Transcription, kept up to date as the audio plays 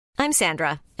I'm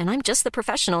Sandra, and I'm just the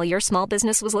professional your small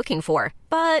business was looking for.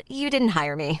 But you didn't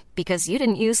hire me because you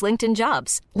didn't use LinkedIn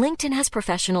Jobs. LinkedIn has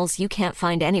professionals you can't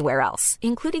find anywhere else,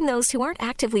 including those who aren't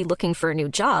actively looking for a new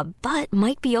job, but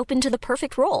might be open to the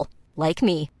perfect role, like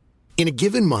me. In a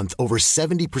given month, over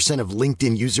 70% of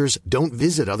LinkedIn users don't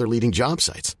visit other leading job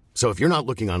sites. So if you're not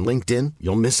looking on LinkedIn,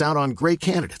 you'll miss out on great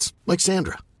candidates like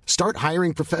Sandra. Start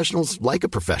hiring professionals like a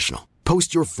professional.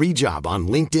 Post your free job on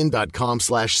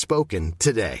linkedin.com/spoken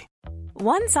today.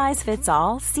 One size fits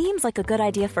all seems like a good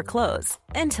idea for clothes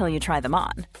until you try them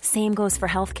on. Same goes for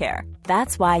healthcare.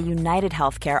 That's why United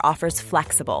Healthcare offers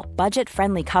flexible,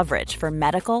 budget-friendly coverage for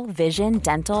medical, vision,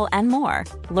 dental, and more.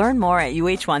 Learn more at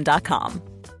uh1.com.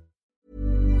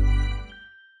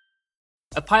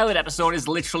 A pilot episode is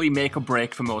literally make or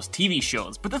break for most TV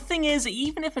shows, but the thing is,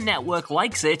 even if a network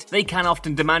likes it, they can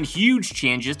often demand huge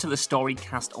changes to the story,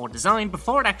 cast, or design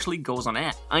before it actually goes on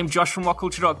air. I'm Josh from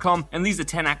WhatCulture.com, and these are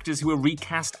 10 actors who were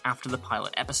recast after the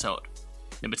pilot episode.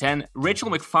 Number 10, Rachel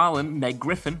McFarlane, Meg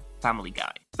Griffin, Family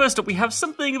Guy. First up, we have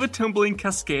something of a tumbling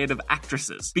cascade of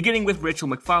actresses, beginning with Rachel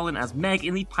McFarlane as Meg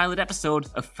in the pilot episode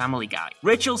of Family Guy.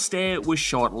 Rachel's stay was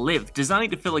short-lived,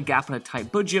 designed to fill a gap on a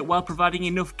tight budget while providing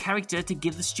enough character to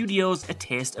give the studios a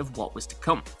taste of what was to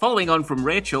come. Following on from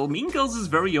Rachel, Mean Girls'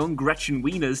 very own Gretchen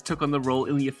Wieners took on the role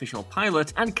in the official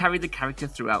pilot and carried the character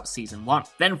throughout season 1.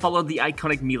 Then followed the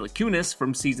iconic Mila Kunis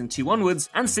from season 2 onwards,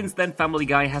 and since then Family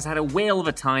Guy has had a whale of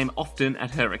a time, often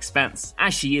at her expense.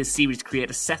 As she is series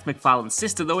creator Seth MacFarlane's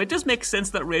sister, though, it does make sense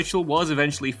that Rachel was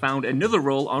eventually found another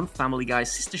role on Family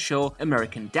Guy's sister show,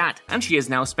 American Dad, and she has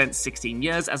now spent 16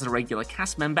 years as a regular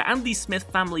cast member and the Smith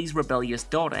family's rebellious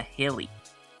daughter, Haley.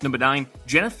 Number 9,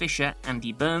 Jenna Fischer,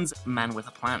 Andy Burns, Man with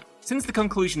a Plan. Since the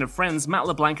conclusion of Friends, Matt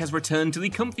LeBlanc has returned to the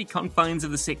comfy confines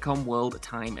of the sitcom world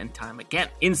time and time again,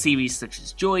 in series such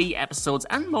as Joy, episodes,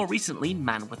 and more recently,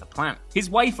 Man with a Plan. His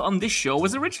wife on this show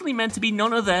was originally meant to be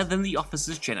none other than The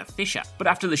Office's Jenna Fischer, but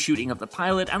after the shooting of the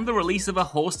pilot and the release of a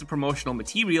host of promotional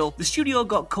material, the studio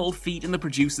got cold feet and the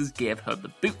producers gave her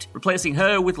the boot, replacing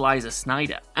her with Liza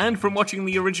Snyder. And from watching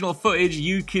the original footage,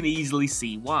 you can easily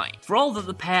see why. For all that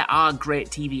the pair are great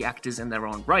TV actors in their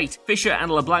own right, Fischer and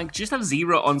LeBlanc just have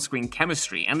zero on-screen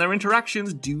chemistry, and their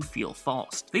interactions do feel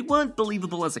forced. They weren't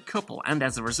believable as a couple, and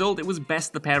as a result, it was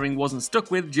best the pairing wasn't stuck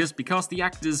with just because the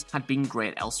actors had been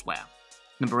great elsewhere.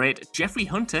 Number 8, Jeffrey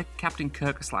Hunter, Captain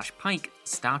Kirk/Pike,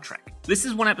 Star Trek. This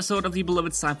is one episode of the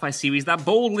beloved sci-fi series that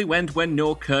boldly went where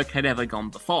no Kirk had ever gone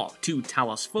before, to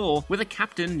Talos 4, with a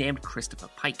captain named Christopher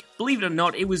Pike. Believe it or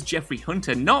not, it was Jeffrey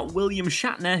Hunter, not William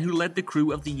Shatner, who led the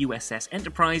crew of the USS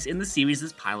Enterprise in the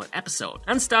series' pilot episode,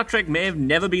 and Star Trek may have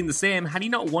never been the same had he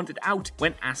not wanted out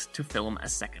when asked to film a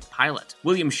second pilot.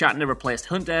 William Shatner replaced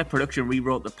Hunter, production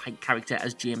rewrote the Pike character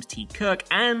as James T. Kirk,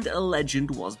 and a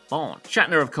legend was born.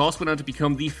 Shatner, of course, went on to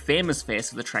become the famous face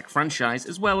of the Trek franchise,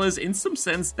 as well as, in some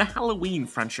sense, the Halloween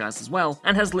franchise as well,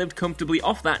 and has lived comfortably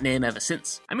off that name ever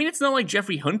since. I mean, it's not like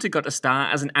Jeffrey Hunter got a star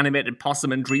as an animated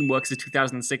possum in DreamWorks'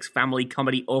 2006 family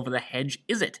comedy Over the Hedge,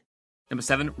 is it? Number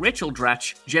 7, Rachel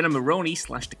Dratch, Jenna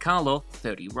Maroney/DiCarlo,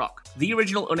 30 Rock. The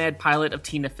original unaired pilot of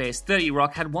Tina Fey's 30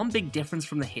 Rock had one big difference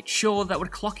from the hit show that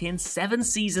would clock in 7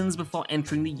 seasons before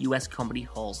entering the US Comedy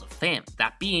Halls of Fame,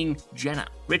 that being Jenna.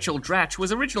 Rachel Dratch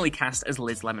was originally cast as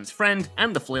Liz Lemon's friend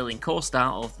and the flailing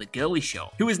co-star of The Girly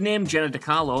Show, who was named Jenna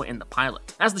DiCarlo in the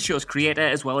pilot. As the show's creator,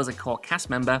 as well as a core cast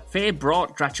member, Fey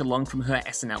brought Dratch along from her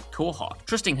SNL cohort,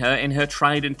 trusting her in her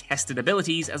tried and tested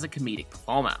abilities as a comedic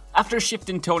performer. After a shift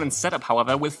in tone and setup,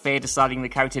 however, with Fey deciding the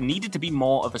character needed to be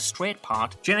more of a straight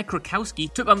part, Jenna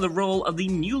Krakowski took on the role of the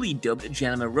newly dubbed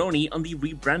Jenna Maroney on the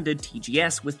rebranded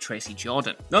TGS with Tracy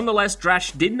Jordan. Nonetheless,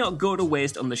 Dratch did not go to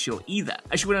waste on the show either,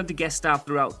 as she went on to guest star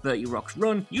throughout 30 Rock's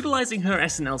run, utilizing her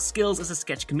SNL skills as a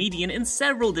sketch comedian in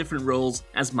several different roles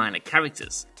as minor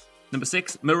characters. Number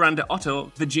 6, Miranda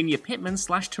Otto, Virginia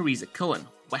Pittman/Teresa Cullen,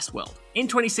 Westworld. In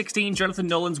 2016, Jonathan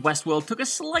Nolan's Westworld took a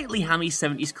slightly hammy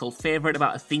 70s cult favourite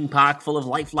about a theme park full of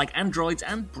lifelike androids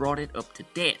and brought it up to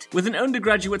date, with an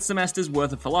undergraduate semester's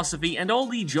worth of philosophy and all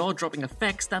the jaw-dropping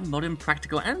effects that modern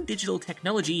practical and digital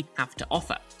technology have to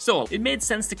offer. So, it made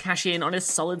sense to cash in on a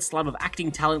solid slab of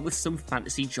acting talent with some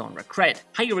fantasy genre cred,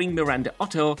 hiring Miranda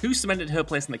Otto, who cemented her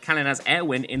place in the canon as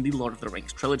Erwin in the Lord of the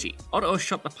Rings trilogy. Otto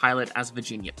shot the pilot as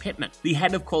Virginia Pittman, the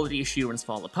head of quality assurance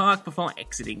for the park, before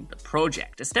exiting the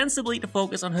project, ostensibly to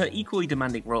focus on her equally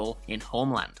demanding role in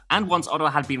Homeland. And once Otto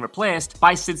had been replaced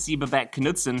by Sidney Babette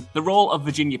Knudsen, the role of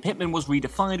Virginia Pittman was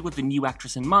redefined with the new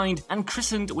actress in mind and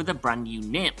christened with a brand new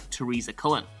name, Teresa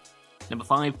Cullen. Number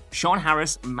 5, Sean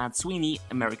Harris, Mad Sweeney,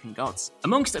 American Gods.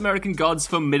 Amongst American Gods'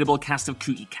 formidable cast of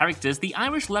kooky characters, the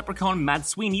Irish leprechaun Mad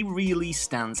Sweeney really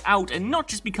stands out, and not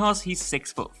just because he's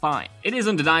 6'5". It is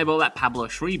undeniable that Pablo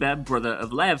Schreiber, brother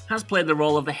of Lev, has played the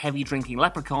role of the heavy-drinking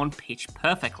leprechaun pitch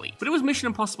perfectly, but it was Mission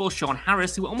Impossible Sean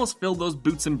Harris who almost filled those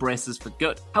boots and braces for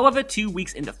good. However, 2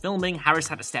 weeks into filming, Harris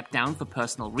had to step down for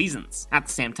personal reasons. At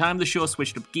the same time, the show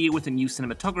switched up gear with a new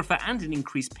cinematographer and an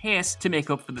increased pace to make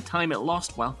up for the time it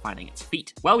lost while finding its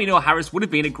feet. While we know Harris would have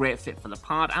been a great fit for the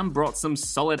part and brought some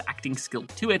solid acting skill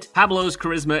to it, Pablo's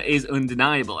charisma is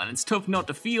undeniable, and it's tough not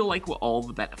to feel like we're all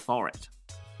the better for it.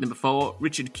 Number 4,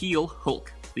 Richard Kiel,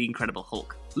 Hulk, The Incredible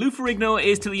Hulk. Lou Ferrigno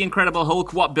is to The Incredible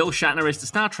Hulk what Bill Shatner is to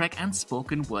Star Trek and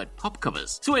spoken word pop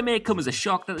covers, so it may come as a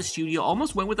shock that the studio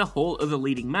almost went with a whole other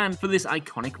leading man for this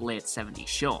iconic late 70s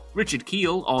show. Richard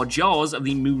Kiel, or Jaws of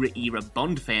the Moira-era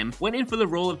Bond fame, went in for the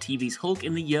role of TV's Hulk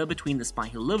in the year between The Spy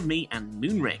Who Loved Me and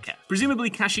Moonraker, presumably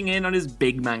cashing in on his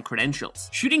big man credentials.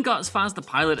 Shooting got as far as the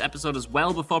pilot episode as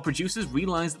well before producers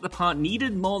realised that the part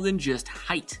needed more than just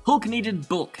height. Hulk needed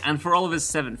bulk, and for all of his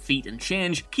 7 feet and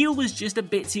change, Kiel was just a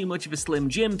bit too much of a Slim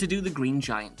Jim to do the Green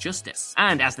Giant justice.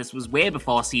 And as this was way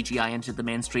before CGI entered the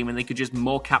mainstream and they could just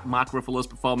mocap Mark Ruffalo's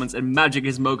performance and magic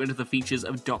his mug into the features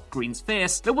of Doc Green's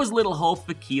face, there was little hope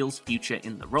for Kiel's future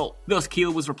in the role. Thus,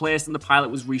 Kiel was replaced and the pilot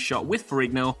was reshot with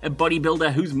Ferrigno, a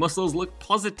bodybuilder whose muscles looked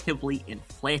positively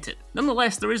inflated.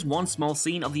 Nonetheless, there is one small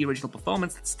scene of the original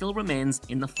performance that still remains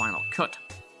in the final cut.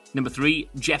 Number 3,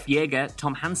 Jeff Yeager,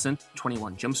 Tom Hansen,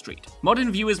 21 Jump Street.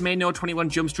 Modern viewers may know 21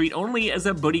 Jump Street only as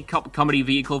a buddy cop comedy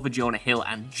vehicle for Jonah Hill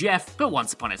and Jeff, but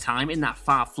once upon a time, in that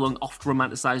far-flung,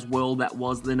 oft-romanticized world that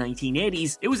was the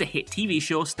 1980s, it was a hit TV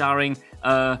show starring,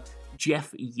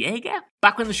 Jeff Yeager?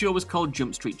 Back when the show was called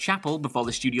Jump Street Chapel, before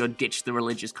the studio ditched the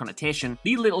religious connotation,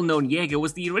 the little-known Yeager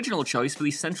was the original choice for the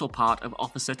central part of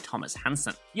Officer Thomas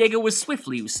Hansen. Yeager was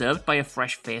swiftly usurped by a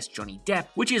fresh-faced Johnny Depp,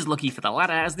 which is lucky for the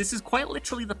latter as this is quite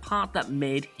literally the part that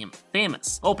made him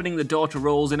famous, opening the door to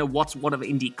roles in a what's what of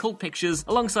indie cult pictures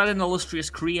alongside an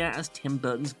illustrious career as Tim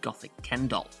Burton's gothic Ken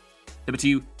doll. Number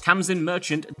 2, Tamsin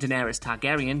Merchant, Daenerys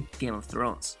Targaryen, Game of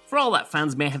Thrones. For all that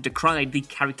fans may have decried the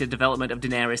character development of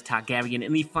Daenerys Targaryen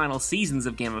in the final seasons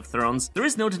of Game of Thrones, there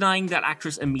is no denying that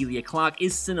actress Emilia Clarke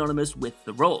is synonymous with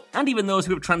the role. And even those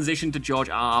who have transitioned to George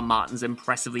R.R. Martin's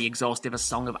impressively exhaustive A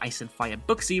Song of Ice and Fire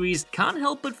book series can't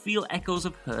help but feel echoes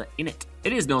of her in it.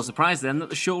 It is no surprise then that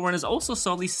the showrunners also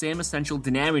saw the same essential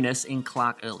Daenerys in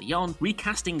Clarke early on,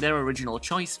 recasting their original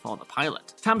choice for the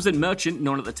pilot. Tamsin Merchant,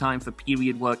 known at the time for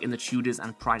period work in The Tudors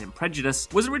and Pride and Prejudice,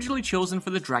 was originally chosen for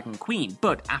the Dragon Queen,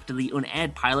 but after the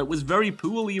unaired pilot was very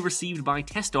poorly received by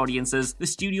test audiences, the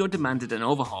studio demanded an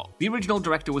overhaul. The original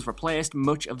director was replaced,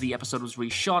 much of the episode was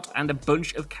reshot, and a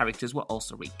bunch of characters were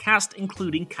also recast,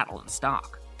 including Catelyn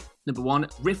Stark. Number 1,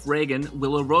 Riff Ragan,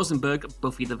 Willow Rosenberg,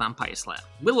 Buffy the Vampire Slayer.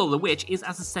 Willow the Witch is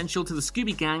as essential to the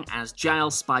Scooby Gang as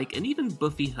Giles, Spike, and even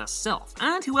Buffy herself.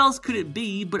 And who else could it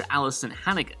be but Alyson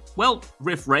Hannigan? Well,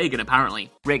 Riff Ragan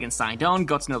apparently. Ragan signed on,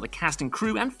 got to know the cast and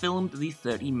crew, and filmed the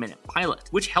 30-minute pilot,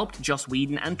 which helped Joss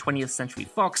Whedon and 20th Century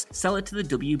Fox sell it to the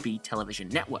WB television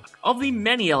network. Of the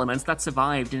many elements that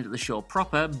survived into the show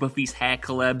proper, Buffy's hair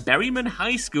colour, Berryman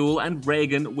High School, and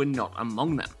Ragan were not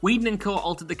among them. Whedon and co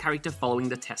altered the character following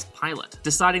the test pilot,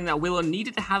 deciding that Willow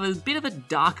needed to have a bit of a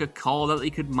darker core that they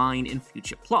could mine in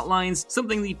future plotlines,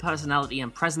 something the personality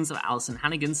and presence of Alyson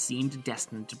Hannigan seemed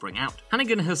destined to bring out.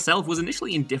 Hannigan herself was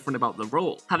initially indifferent about the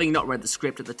role, having not read the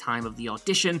script at the time of the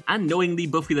audition, and knowing the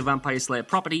Buffy the Vampire Slayer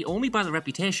property only by the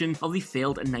reputation of the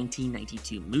failed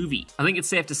 1992 movie. I think it's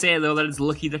safe to say, though, that it's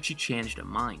lucky that she changed her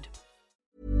mind.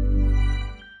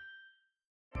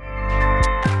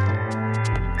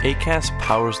 Acast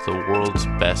powers the world's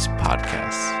best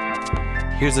podcasts.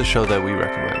 Here's a show that we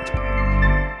recommend.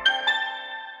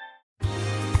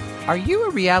 Are you a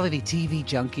reality TV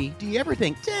junkie? Do you ever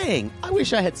think, dang, I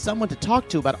wish I had someone to talk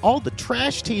to about all the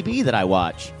trash TV that I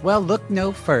watch? Well, look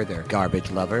no further, garbage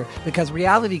lover, because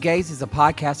Reality Gaze is a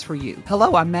podcast for you.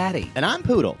 Hello, I'm Maddie. And I'm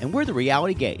Poodle, and we're the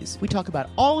Reality Gaze. We talk about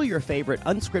all your favorite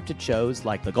unscripted shows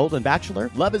like The Golden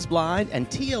Bachelor, Love is Blind, and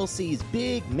TLC's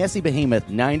big, messy behemoth,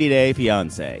 90 Day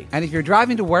Fiancé. And if you're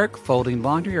driving to work, folding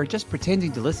laundry, or just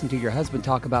pretending to listen to your husband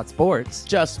talk about sports,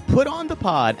 just put on the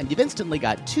pod, and you've instantly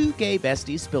got two gay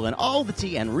besties spilling all the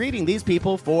tea and reading these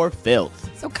people for filth.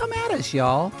 So come at us,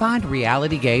 y'all. Find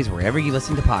Reality Gaze wherever you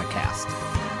listen to podcasts.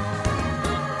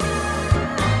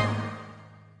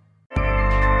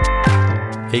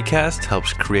 Acast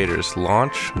helps creators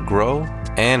launch, grow,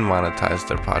 and monetize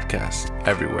their podcasts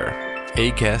everywhere.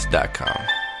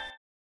 Acast.com.